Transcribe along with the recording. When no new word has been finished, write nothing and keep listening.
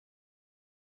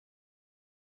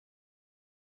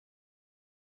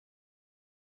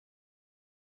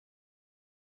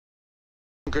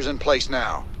Bunkers in place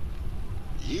now.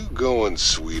 You going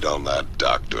sweet on that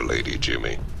doctor lady,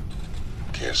 Jimmy.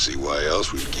 Can't see why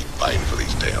else we'd keep fighting for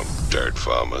these damn dirt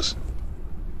farmers.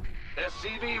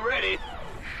 SCV ready.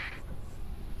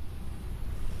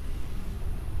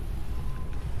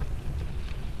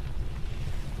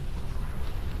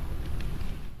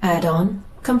 Add-on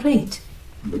complete.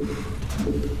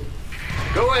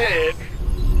 Go ahead.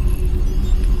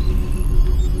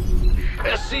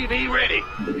 SCV ready.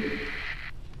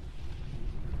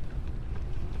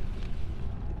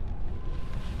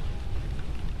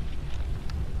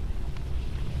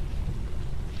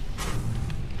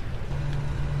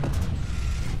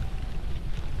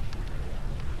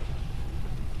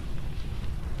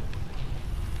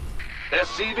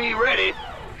 SCV ready.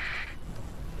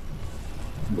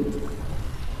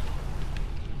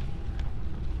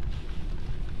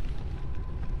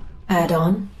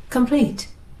 Add-on complete.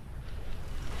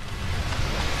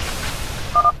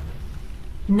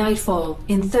 Nightfall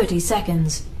in 30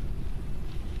 seconds.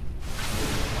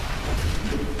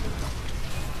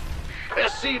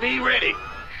 SCV ready.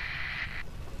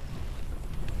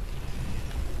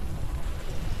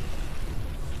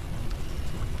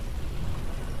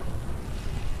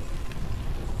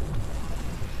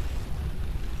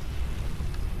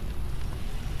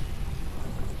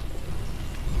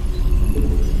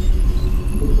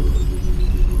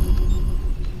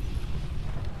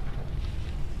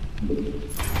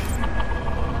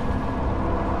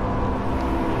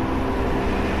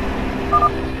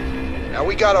 Now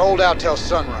we gotta hold out till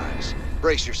sunrise.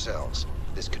 Brace yourselves.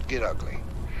 This could get ugly.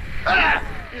 Ah!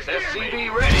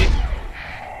 SCV ready.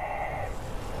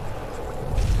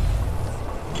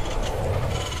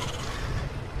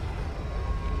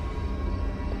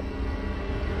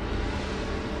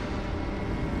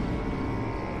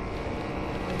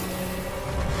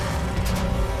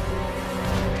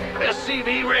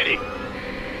 SCV ready.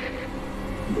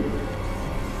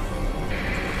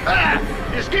 Ah!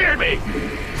 You scared me!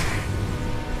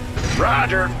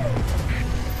 Roger.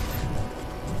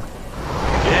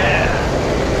 Yeah.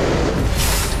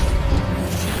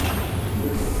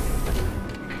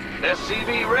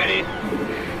 SCV ready.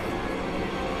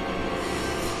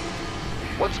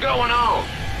 What's going on?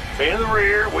 In the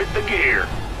rear with the gear.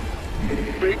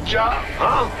 Big job,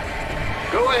 huh?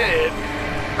 Go ahead.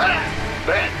 Ah,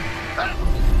 bet. Ah.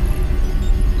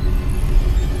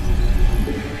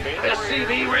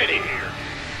 SCV ready.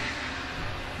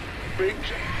 Big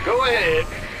job. Go ahead.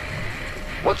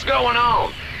 What's going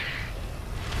on?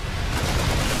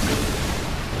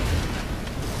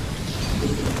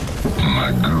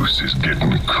 My goose is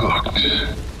getting cooked.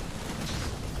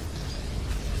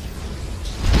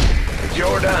 It's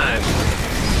your dime.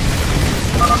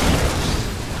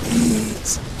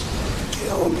 Please,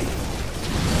 kill me.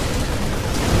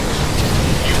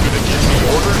 You gonna give me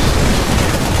orders?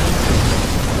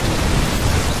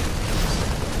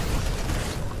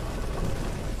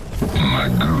 My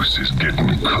goose is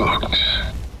getting cooked.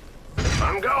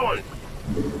 I'm going.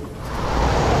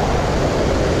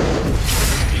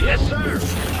 Yes, sir.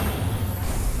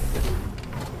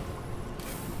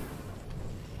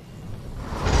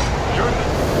 Sure.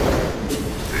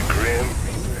 The Grim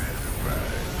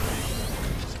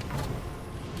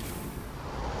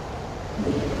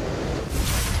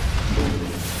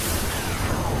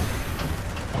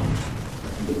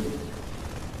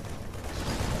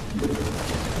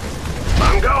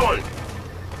I'm going.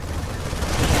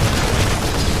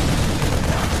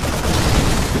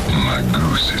 My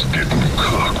goose is getting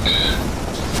cooked.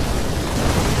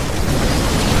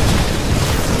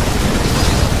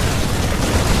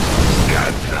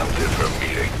 Got something for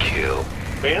me to kill.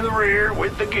 In the rear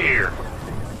with the gear.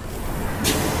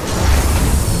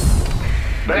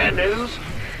 Bad news.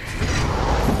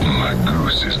 My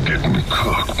goose is getting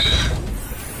cooked.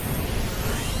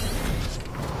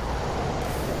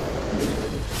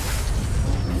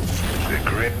 The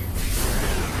Grim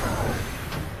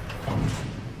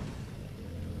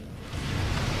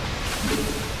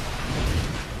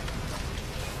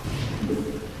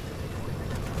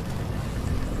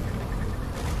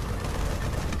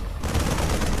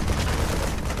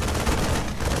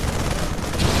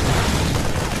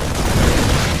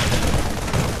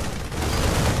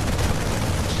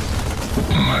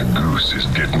My goose is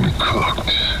getting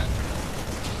cooked.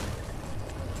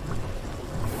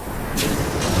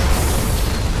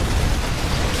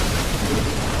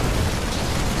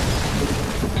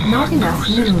 Not enough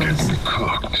Goose is minerals. getting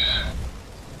cooked.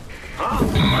 Huh?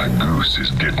 My goose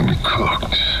is getting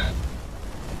cooked.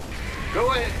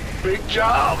 Go ahead. Big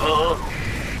job, huh?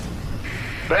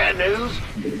 Bad news.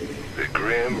 The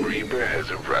Grim Reaper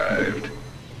has arrived.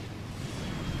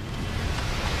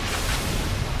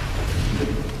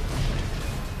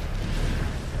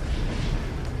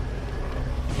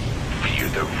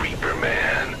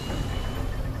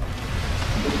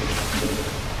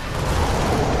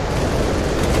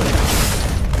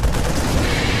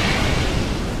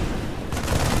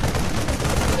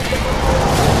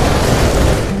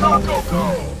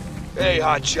 Hey,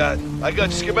 hotshot. I got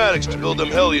schematics to build them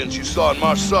Hellions you saw in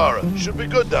Marsara. Should be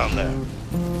good down there. Here's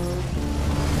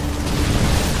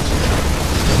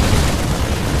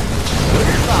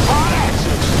the hot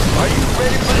action. Are you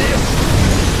ready for this?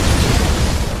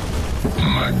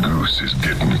 My goose is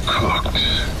getting cooked.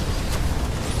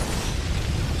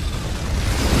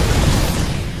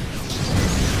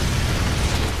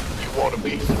 You want a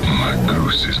piece? My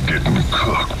goose is getting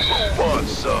cooked. Who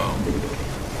wants some?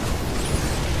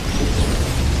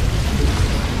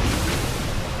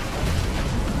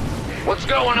 What's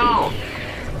going on?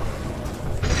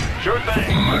 Sure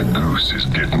thing. My goose is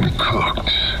getting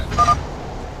cooked.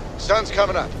 Sun's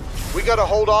coming up. We gotta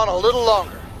hold on a little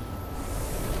longer.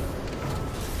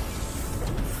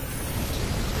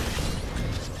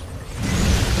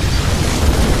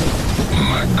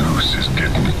 My goose is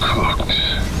getting cooked.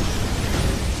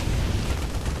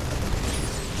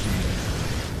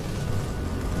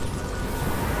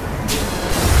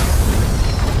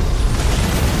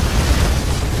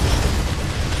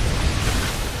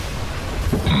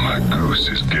 My goose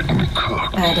is getting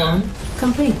cooked. Add-on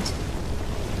complete.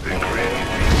 The Grand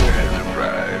Reaper has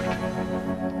arrived.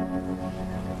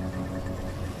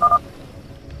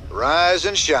 Rise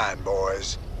and shine,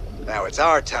 boys. Now it's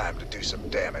our time to do some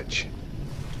damage.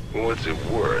 What's it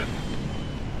worth?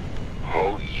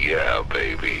 Oh yeah,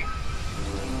 baby.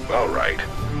 All right.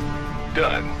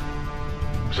 Done.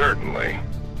 Certainly.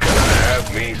 Gonna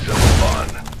have me some fun.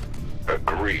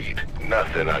 Agreed.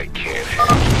 Nothing I can't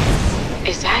handle.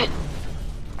 Is that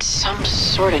some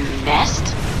sort of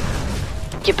nest?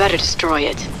 You better destroy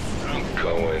it. I'm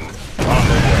going on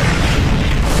the way.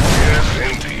 Yes,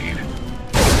 indeed.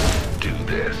 Do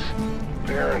this.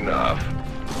 Fair enough.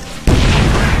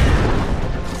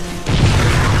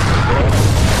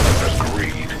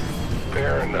 Agreed.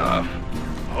 Fair enough.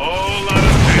 Whole lot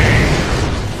of pain.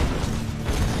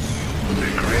 The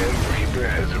Grand Reaper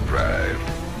has arrived.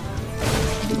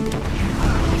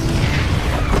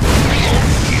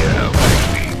 Yeah,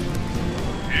 baby.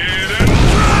 Hit and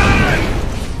run!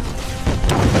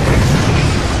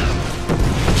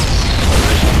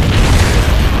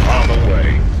 On the way.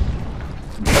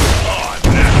 On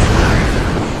now.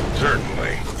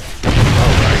 Certainly.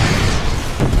 All right.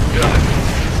 Done.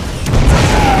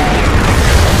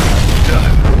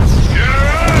 Done.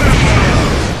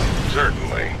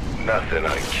 Certainly. Nothing I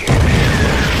can't handle.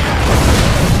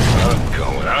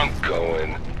 I'm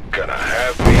going. Gonna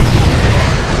have me.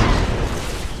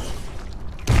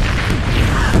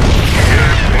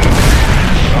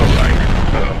 All right.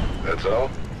 Oh, that's all?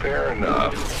 Fair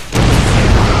enough.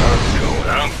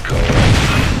 I'm going.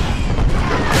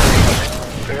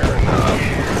 Fair enough.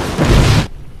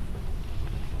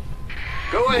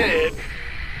 Go ahead.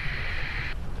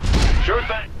 Sure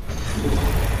thing.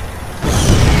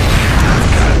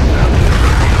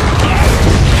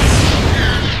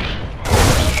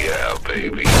 Oh, yeah,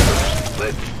 baby.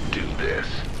 Let's do this.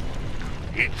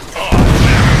 It's on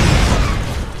now.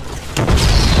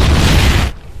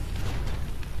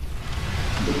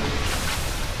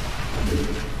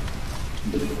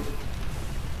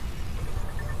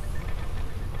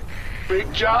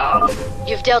 Big job.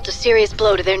 You've dealt a serious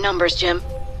blow to their numbers, Jim.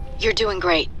 You're doing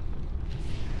great.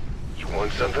 You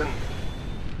want something?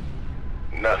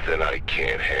 Nothing I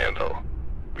can't handle.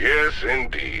 Yes,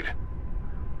 indeed.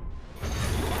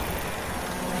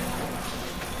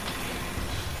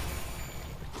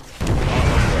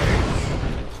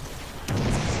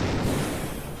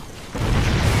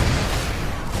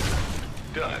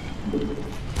 Done.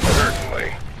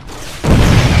 Certainly.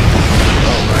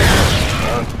 All right.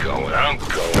 I'm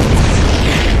going.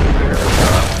 Fair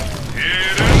enough.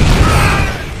 Hit and run!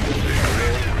 The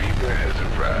Grand Reaper has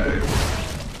arrived.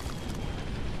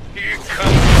 Here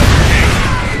comes the king.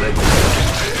 Let's do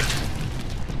this.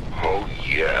 Oh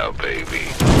yeah, baby.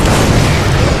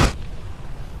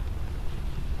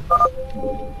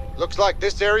 Looks like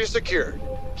this area's secured.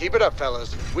 Keep it up,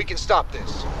 fellas. We can stop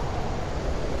this.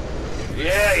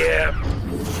 Yeah.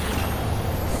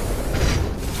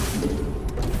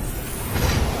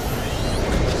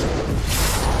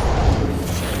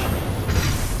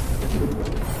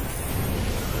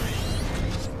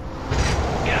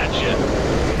 Gotcha.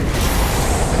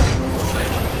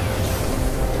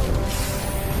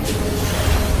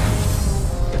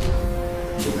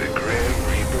 The Grand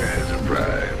Reaper has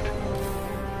arrived.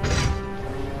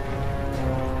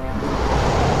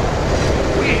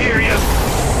 We hear you.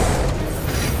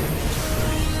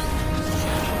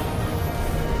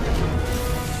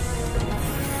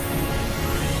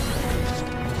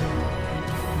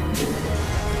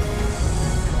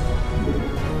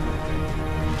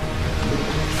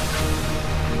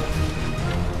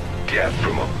 death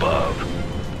from above.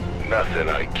 Nothing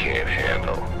I can't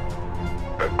handle.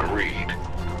 Agreed.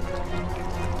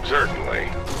 Certainly.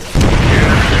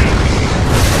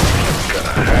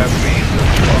 Gonna have me some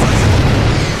fun.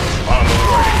 On the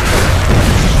way.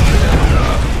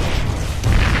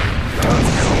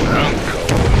 I'm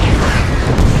going.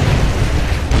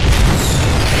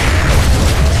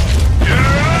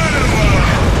 Geronimo!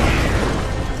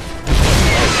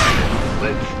 Alright,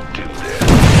 let's do this.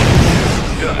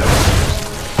 Done.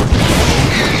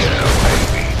 Yeah,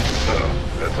 maybe. Oh,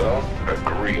 that's all?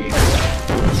 Agreed.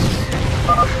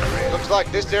 Looks like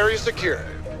this area's secure.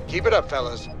 Keep it up,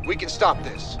 fellas. We can stop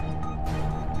this.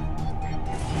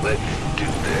 Let's do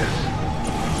this.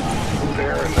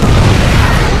 Fair enough.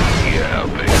 Yeah,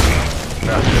 baby.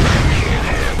 Nothing I can't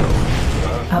handle.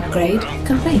 Upgrade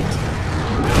complete.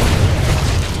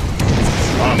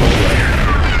 On the way.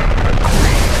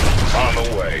 Agreed. On the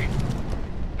way.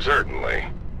 Certainly.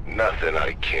 Nothing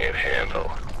I can't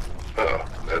handle. Oh,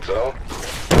 that's all?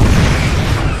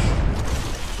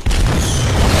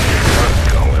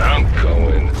 I'm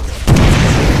going.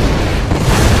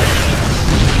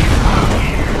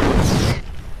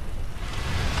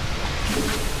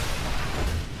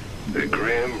 The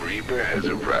Grim Reaper has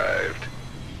arrived.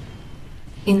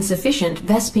 Insufficient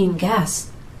Vespine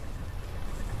gas.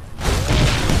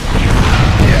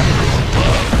 Yeah, from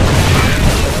above.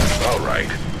 All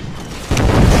right.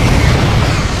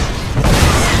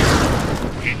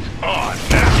 It's on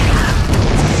now.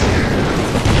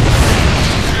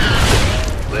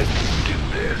 Let's do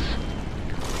this.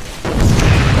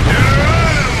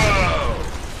 Geronimo!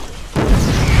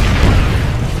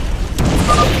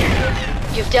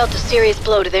 You've dealt a serious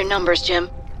blow to their numbers, Jim.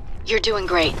 You're doing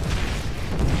great.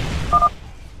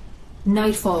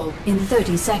 Nightfall in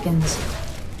 30 seconds.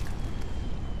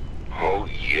 Oh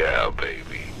yeah,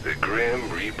 baby. The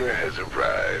Grim Reaper has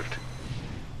arrived.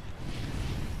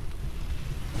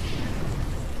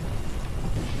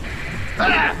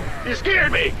 Ah! You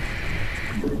scared me!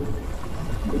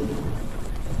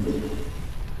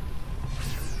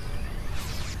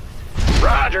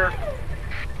 Roger!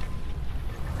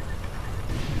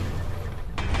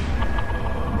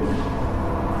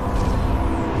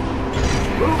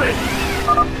 Move it!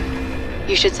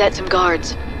 You should set some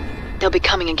guards. They'll be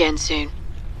coming again soon.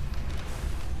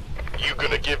 You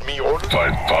gonna give me orders?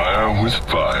 Fight fire with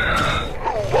fire.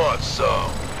 Who wants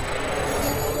some?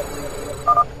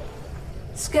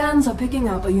 Scans are picking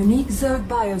up a unique Zerg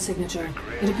biosignature.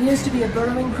 It appears to be a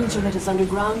burrowing creature that is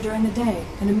underground during the day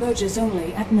and emerges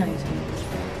only at night.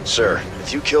 Sir,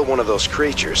 if you kill one of those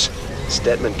creatures,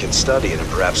 Stetman can study it and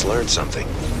perhaps learn something.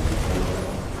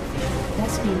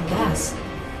 Vespine gas.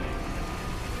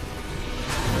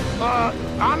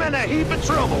 I'm in a heap of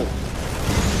trouble.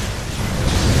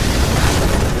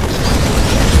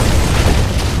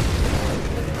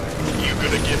 You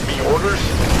gonna give me orders?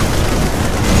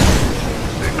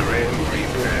 The Grim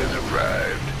Reaper has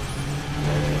arrived.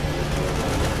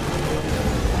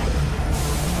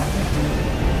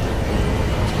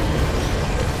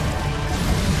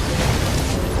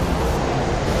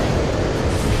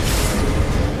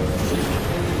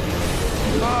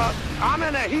 I'm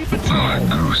in a heap of trouble. My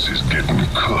goose is getting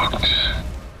cooked.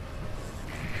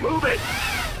 Move it!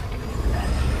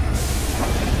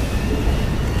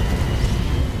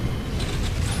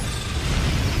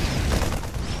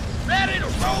 Ready to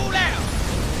roll out!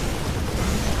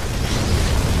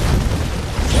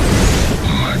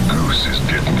 My goose is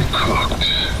getting cooked.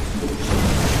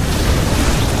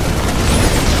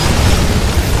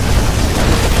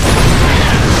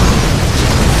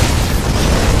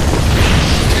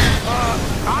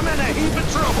 I'm in a heap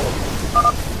of trouble.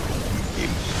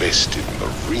 Infested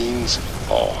Marines?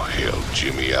 Oh, hell,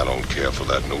 Jimmy, I don't care for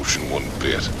that notion one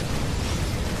bit.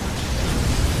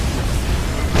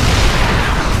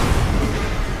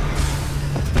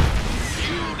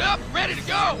 Fueled up, ready to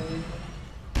go.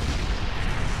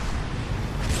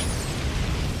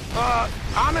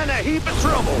 I'm in a heap of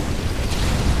trouble.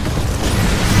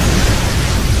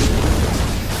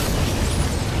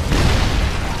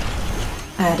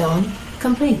 Add-on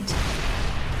complete.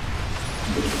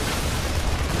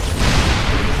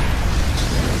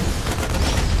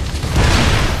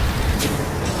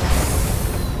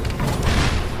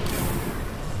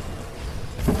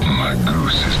 My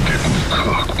goose is getting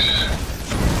cooked.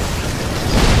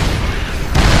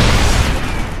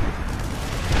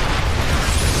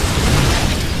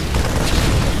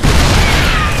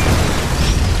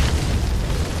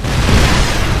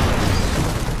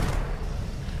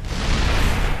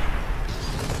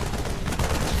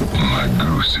 My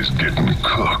goose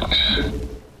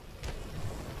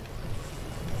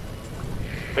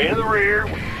In the rear.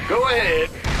 Go ahead.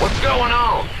 What's going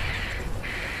on?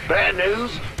 Bad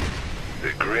news?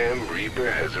 The Grim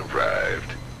Reaper has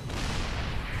arrived.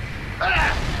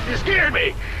 Ah! You scared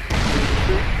me!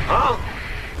 Huh?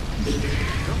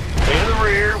 In the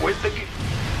rear with the...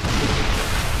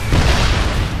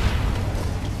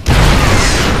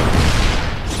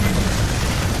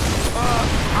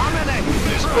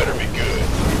 This better be good.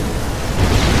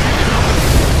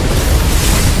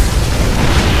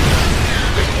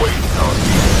 Been waiting on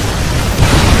you.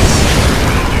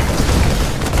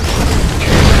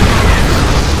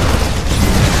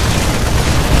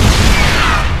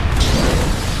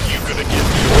 You gonna get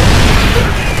me over?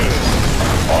 Better be good.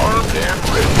 Armed and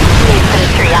ready.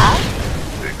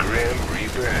 The Grim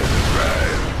Reaper has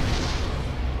arrived.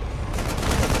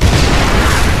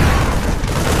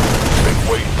 Been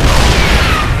waiting on you.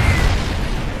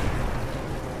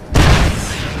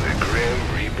 The Grim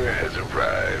Reaper has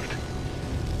arrived.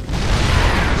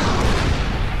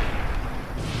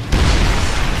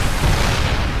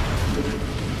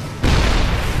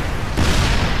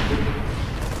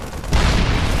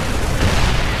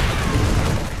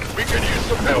 We could use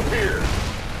some help here.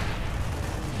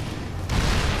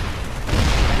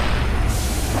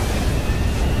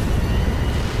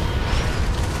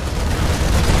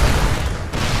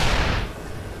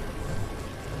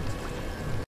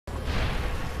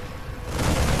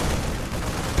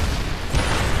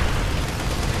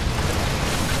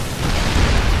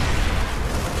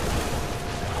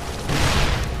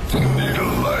 Need a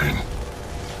light.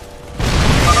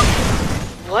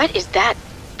 What is that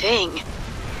thing?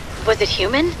 Was it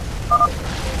human? They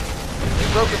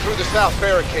broken through the south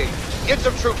barricade. Get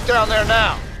some troops down there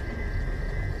now.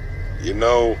 You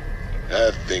know,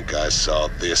 I think I saw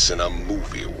this in a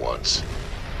movie once.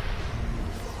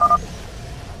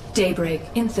 Daybreak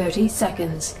in 30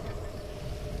 seconds.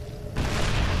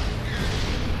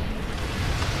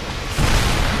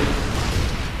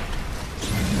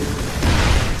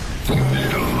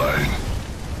 Need a light.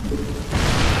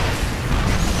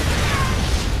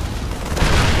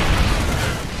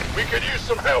 We could use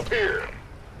some help here.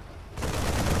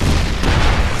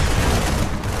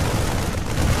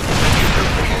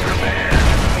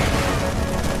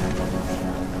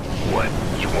 What?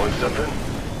 You want something?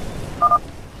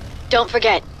 Don't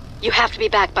forget, you have to be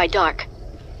back by dark.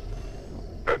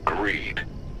 Agreed.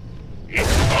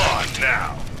 It's on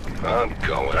now. I'm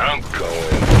going.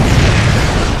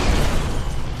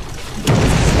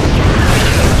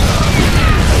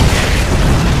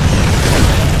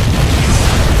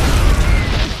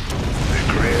 The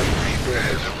Grim Reaper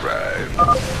has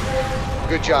arrived.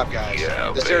 Good job, guys.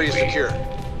 Yeah, this area's baby. secure.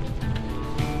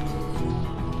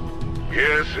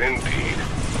 Yes, indeed.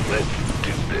 Let's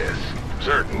do this.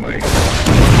 Certainly.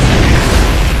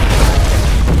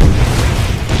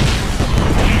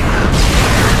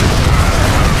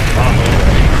 On the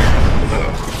way.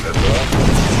 Oh, that's all.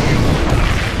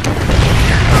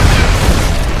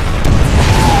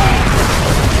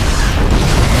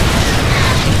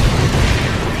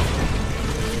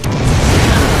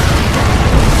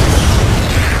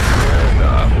 Fair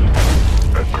enough.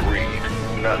 Agreed.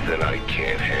 Nothing I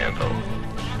can't handle.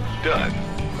 Done.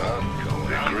 I'm going.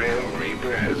 The Grim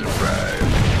Reaper has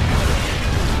arrived.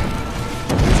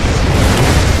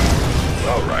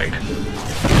 All right.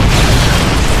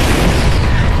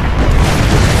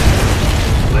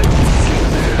 Let's do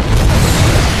this.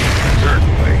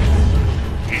 Certainly.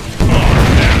 It's on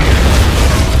now.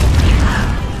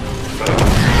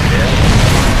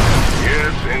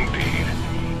 Yes, indeed.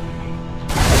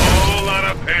 Whole lot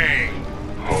of pain.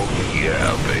 Oh,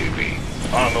 yeah, baby.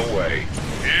 On the way.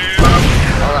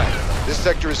 All right, this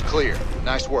sector is clear.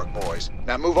 Nice work, boys.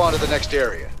 Now move on to the next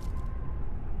area.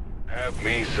 Have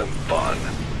me some fun.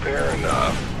 Fair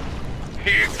enough.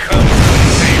 Here comes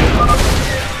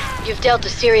You've dealt a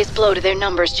serious blow to their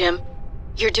numbers, Jim.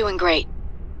 You're doing great.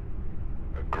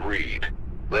 Agreed.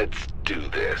 Let's do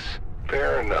this.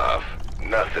 Fair enough.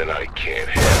 Nothing I can't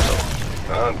handle.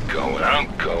 I'm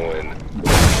going.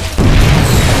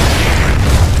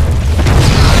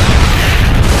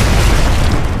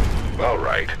 All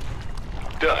right.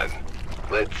 Done.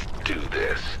 Let's do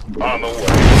this. On the way.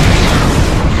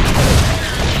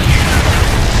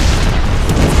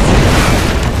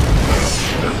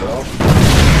 That's all?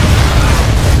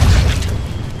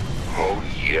 Oh,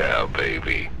 yeah,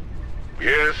 baby.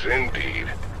 Yes, indeed.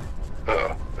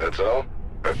 Oh, that's all?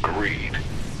 Agreed.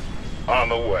 On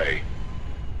the way.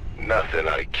 Nothing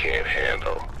I can't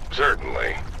handle.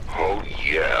 Certainly. Oh,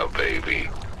 yeah, baby.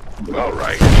 All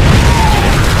right.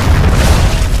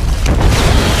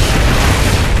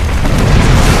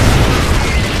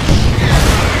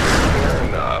 Fair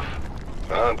enough.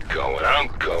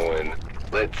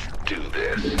 Let's do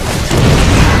this.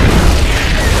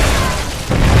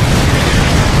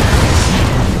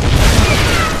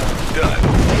 Done.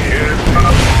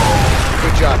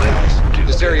 Good job, guys.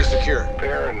 This area's secure.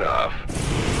 Fair enough.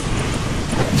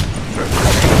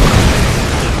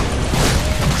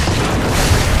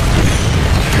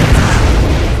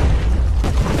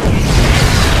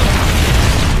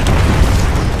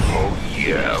 Oh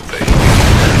yeah, baby.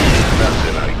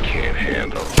 Nothing I can't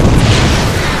handle.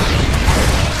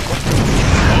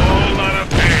 Whole lot of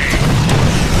pain.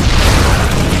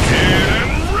 And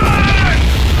run!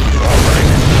 All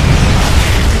right.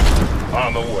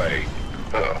 On the way.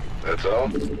 Oh, that's all?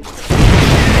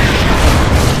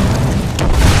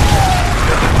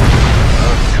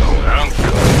 I'm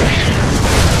going.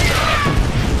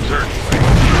 Certainly.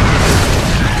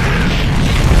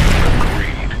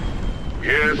 Agreed.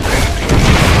 Yes, indeed.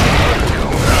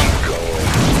 I'm going.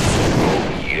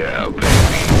 Oh, yeah, baby.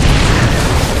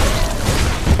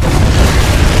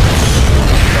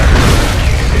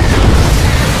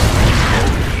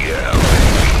 Oh, yeah,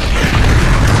 baby.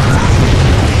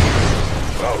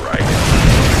 All right.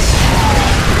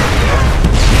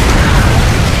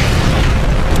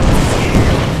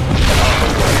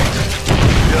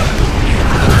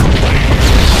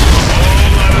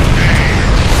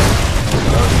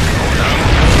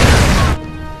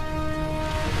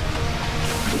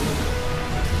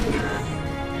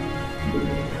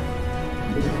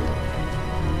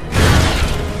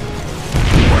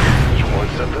 You want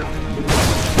something?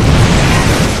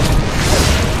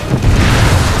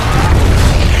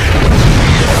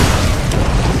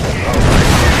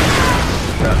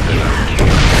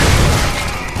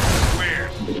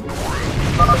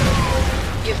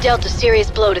 You've dealt a serious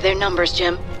blow to their numbers,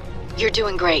 Jim. You're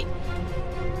doing great.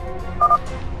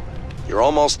 You're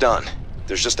almost done.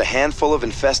 There's just a handful of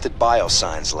infested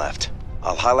biosigns left.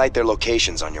 I'll highlight their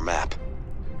locations on your map.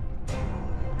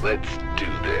 Let's do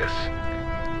this.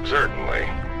 Certainly.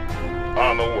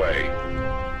 On the way.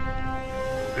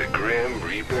 The Grim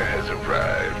Reaper has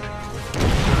arrived.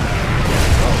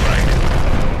 All right.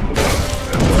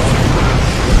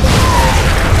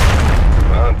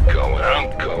 I'm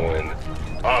going.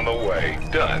 On the way.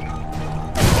 Done.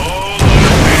 All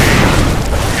of me.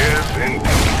 Yes, indeed.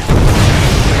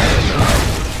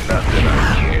 Nothing I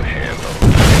can't handle.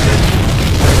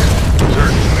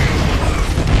 Certainly.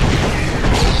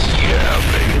 Yeah,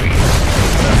 baby.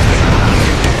 Nothing I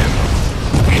can't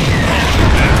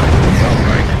handle. All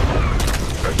right.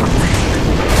 Agreed.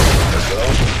 That's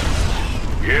all?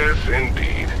 Yes,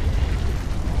 indeed.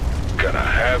 Gonna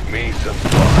have me some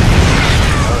fun.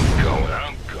 I'm going.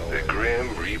 The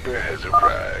Grim Reaper has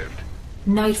arrived.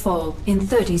 Nightfall in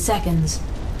 30 seconds.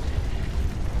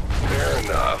 Fair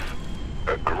enough.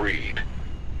 Agreed.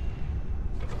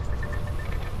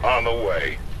 On the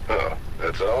way. Huh,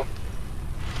 that's all?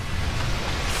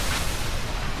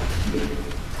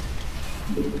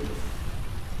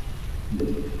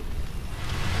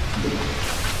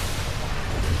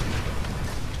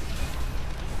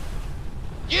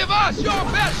 Give us your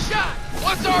best shot!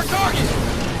 What's our target?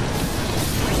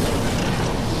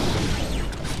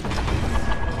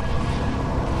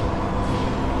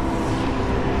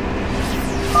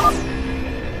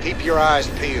 Keep your eyes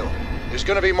peeled. There's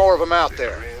gonna be more of them out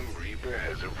there. The Grim Reaper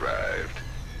has arrived.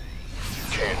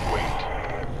 Can't wait.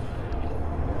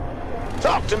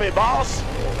 Talk to me, boss.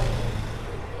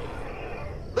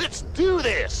 Let's do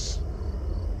this.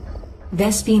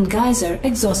 Vespine Geyser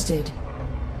exhausted.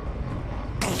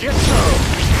 Get some.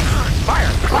 Fire!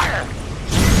 Fire!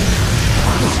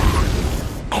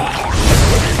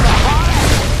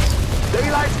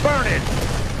 Daylight's burning.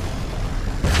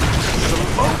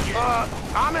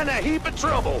 I'm in a heap of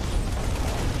trouble.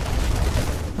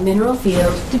 Mineral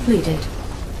field depleted.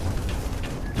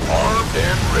 Armed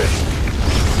and ready.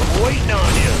 I'm waiting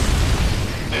on you.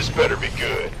 This better be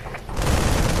good.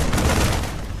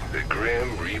 The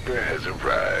Grim Reaper has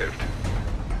arrived.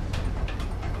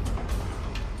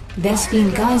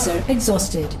 Vespine Geyser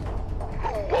exhausted.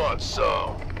 Who wants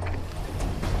some?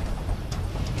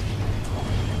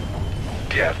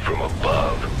 Death from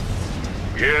above.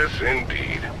 Yes,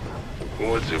 indeed.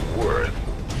 What's it worth?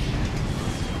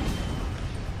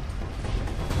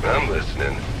 I'm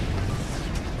listening.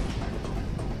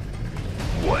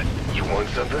 What? You want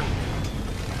something?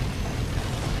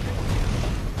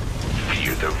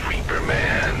 Fear the Reaper,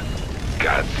 man.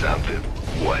 Got something?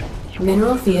 What?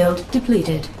 Mineral field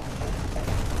depleted.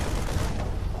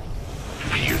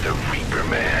 Fear the Reaper,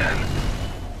 man.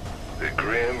 The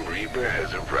Grim Reaper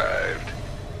has arrived.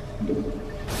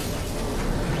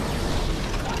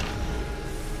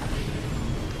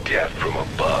 Death from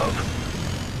above.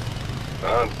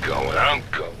 I'm going.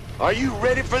 Are you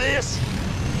ready for this?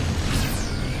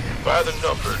 By the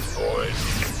numbers, boys.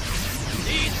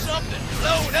 Need something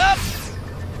blown up?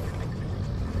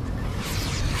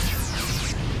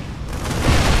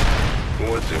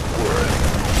 What's it worth?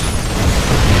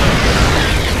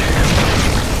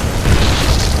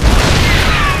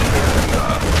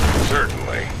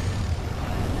 Certainly.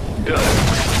 Done.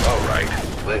 All right.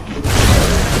 Let's...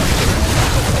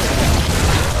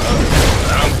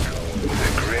 I'm going. The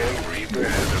Grim Reaper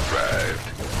has arrived.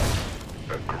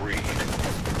 Agreed.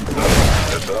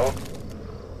 That's all?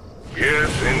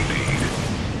 Yes, indeed.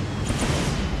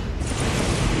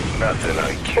 Nothing I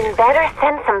can't... Better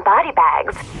send some body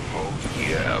bags. Oh,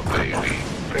 yeah, baby.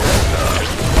 Fair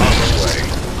enough. On the way.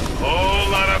 Whole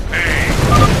lot of pain.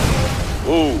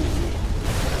 Ooh.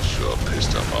 That sure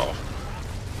pissed him off.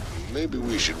 Maybe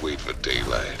we should wait for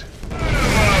daylight.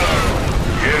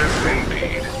 Yes,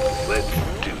 indeed. Let's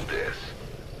do this.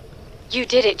 You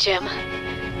did it, Jim.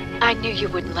 I knew you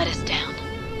wouldn't let us down.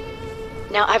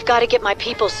 Now I've got to get my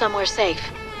people somewhere safe.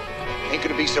 Ain't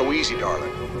gonna be so easy,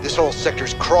 darling. This whole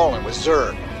sector's crawling with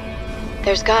Zerg.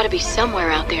 There's got to be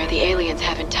somewhere out there the aliens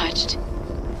haven't touched.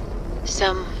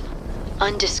 Some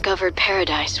undiscovered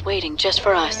paradise waiting just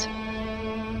for us.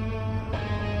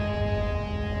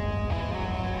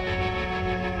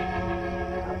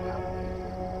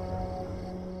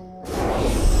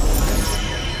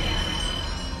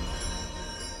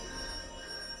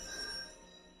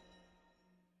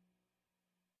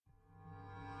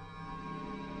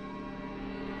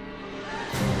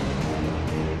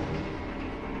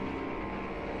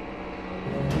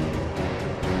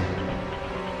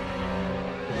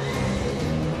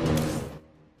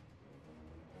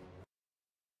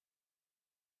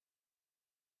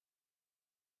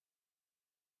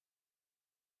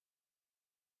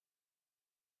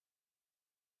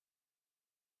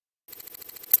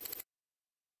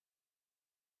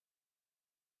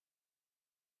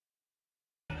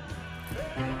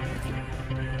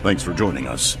 Thanks for joining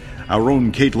us. Our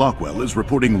own Kate Lockwell is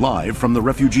reporting live from the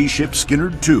refugee ship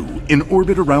Skinnerd 2 in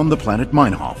orbit around the planet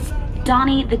Meinhof.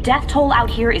 Donnie, the death toll out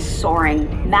here is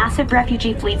soaring. Massive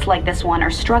refugee fleets like this one are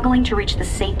struggling to reach the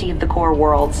safety of the core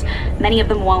worlds. Many of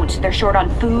them won't. They're short on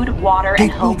food, water,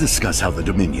 and hope. We'll discuss how the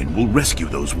Dominion will rescue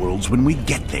those worlds when we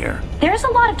get there. There's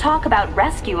a lot of talk about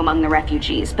rescue among the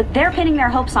refugees, but they're pinning their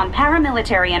hopes on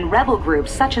paramilitary and rebel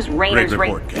groups such as Raiders.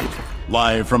 Great report, Kate.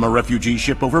 Live from a refugee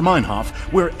ship over Meinhof,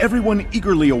 where everyone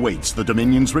eagerly awaits the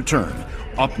Dominion's return.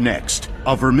 Up next,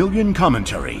 a Vermilion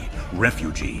commentary.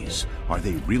 Refugees. Are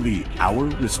they really our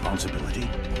responsibility?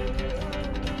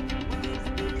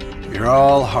 You're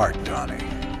all heart, Donnie.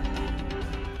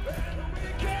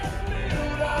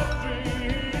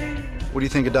 What do you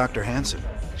think of Dr. Hansen?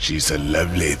 She's a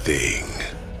lovely thing.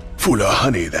 Full of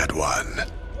honey, that one.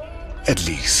 At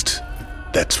least,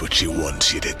 that's what she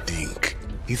wants you to think.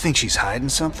 You think she's hiding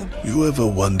something? You ever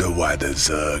wonder why the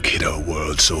Zerg hit our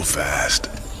world so fast?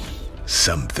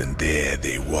 Something there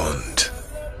they want.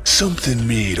 Something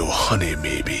made of honey,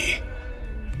 maybe.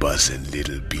 Buzzing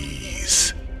little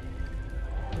bees.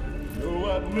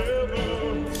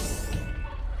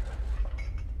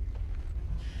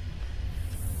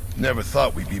 Never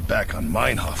thought we'd be back on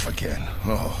Meinhof again.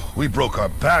 Oh, we broke our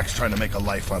backs trying to make a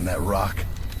life on that rock.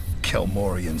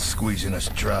 Kelmorians squeezing us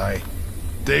dry.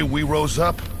 Day we rose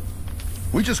up,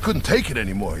 we just couldn't take it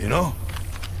anymore, you know?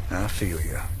 I feel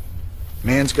you.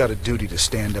 Man's got a duty to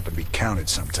stand up and be counted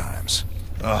sometimes.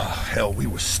 Oh, hell, we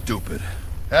were stupid.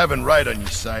 Having right on your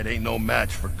side ain't no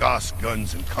match for Goss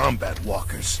guns and combat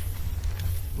walkers.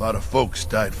 A lot of folks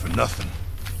died for nothing.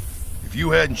 If you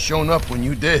hadn't shown up when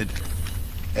you did...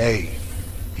 Hey,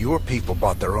 your people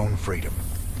bought their own freedom.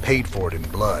 Paid for it in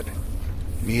blood.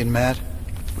 Me and Matt,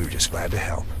 we were just glad to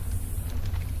help.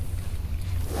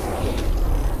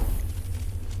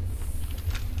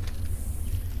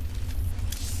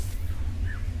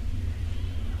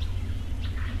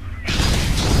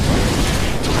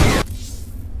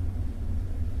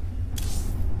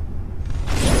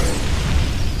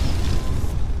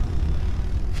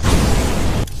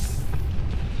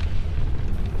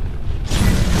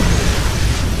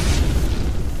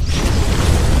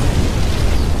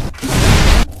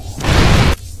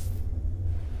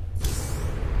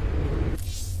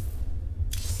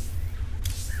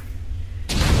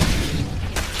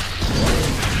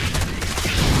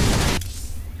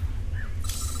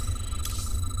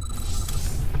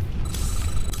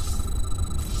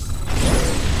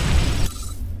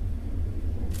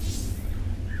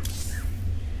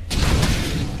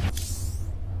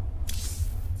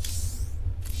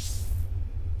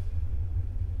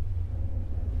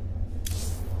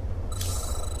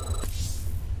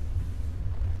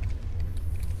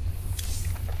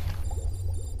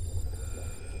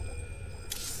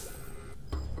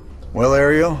 Well,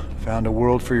 Ariel, found a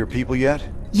world for your people yet?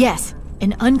 Yes,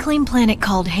 an unclaimed planet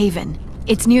called Haven.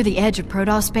 It's near the edge of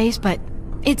Protoss space, but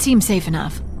it seems safe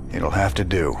enough. It'll have to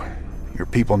do. Your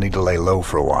people need to lay low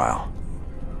for a while.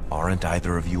 Aren't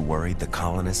either of you worried the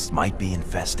colonists might be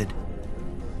infested?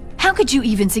 How could you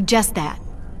even suggest that?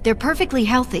 They're perfectly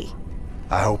healthy.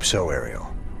 I hope so,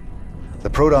 Ariel. The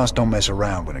Protoss don't mess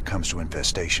around when it comes to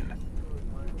infestation.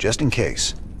 Just in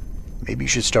case, maybe you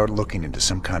should start looking into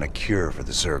some kind of cure for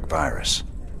the Zerg virus.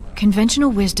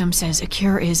 Conventional wisdom says a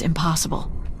cure is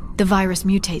impossible. The virus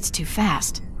mutates too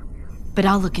fast. But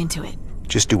I'll look into it.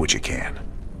 Just do what you can.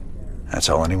 That's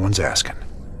all anyone's asking.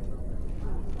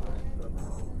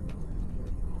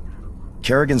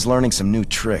 Kerrigan's learning some new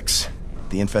tricks.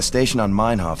 The infestation on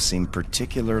Meinhof seemed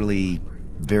particularly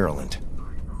virulent.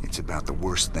 It's about the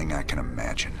worst thing I can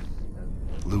imagine.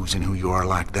 Losing who you are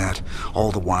like that,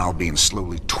 all the while being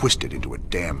slowly twisted into a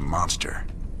damn monster.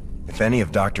 If any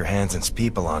of Dr. Hansen's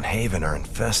people on Haven are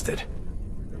infested...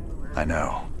 I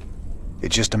know.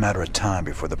 It's just a matter of time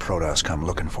before the Protoss come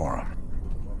looking for him.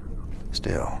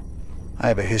 Still, I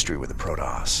have a history with the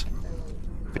Protoss.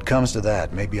 If it comes to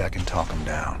that, maybe I can talk them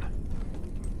down.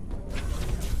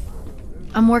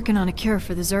 I'm working on a cure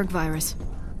for the Zerg virus.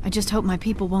 I just hope my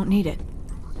people won't need it.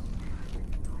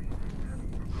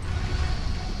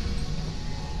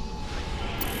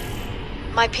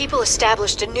 My people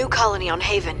established a new colony on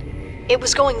Haven. It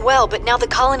was going well, but now the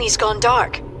colony's gone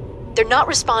dark. They're not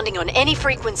responding on any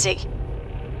frequency.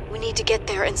 We need to get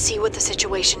there and see what the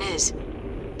situation is.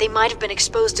 They might have been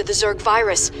exposed to the Zerg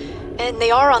virus, and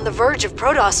they are on the verge of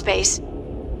Protoss space.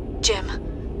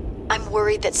 Jim, I'm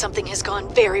worried that something has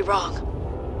gone very wrong.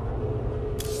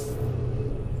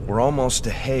 We're almost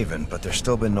to Haven, but there's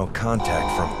still been no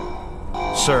contact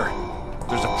from... Sir,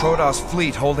 there's a Protoss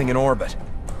fleet holding in orbit.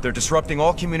 They're disrupting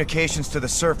all communications to the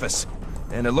surface,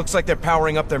 and it looks like they're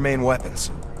powering up their main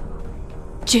weapons.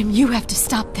 Jim, you have to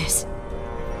stop this.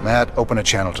 Matt, open a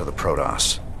channel to the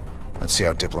Protoss. Let's see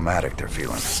how diplomatic they're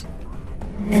feeling.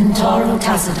 Intaro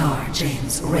Tassadar,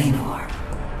 James Raynor.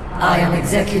 I am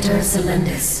Executor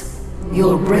Celendis.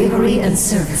 Your bravery and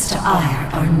service to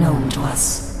Ire are known to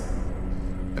us.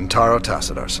 Intaro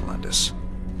Tassadar, Celendis.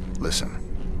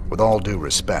 Listen, with all due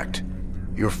respect,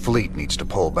 your fleet needs to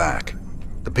pull back.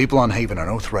 The people on Haven are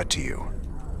no threat to you.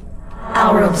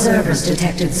 Our observers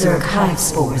detected Zerg hive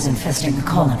spores infesting the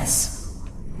colonists.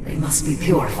 They must be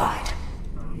purified.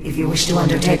 If you wish to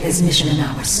undertake this mission in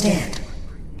our stead,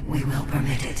 we will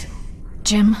permit it.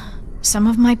 Jim, some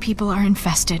of my people are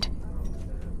infested.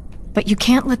 But you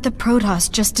can't let the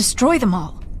Protoss just destroy them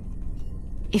all.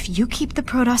 If you keep the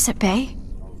Protoss at bay,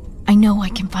 I know I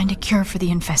can find a cure for the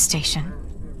infestation.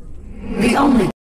 The only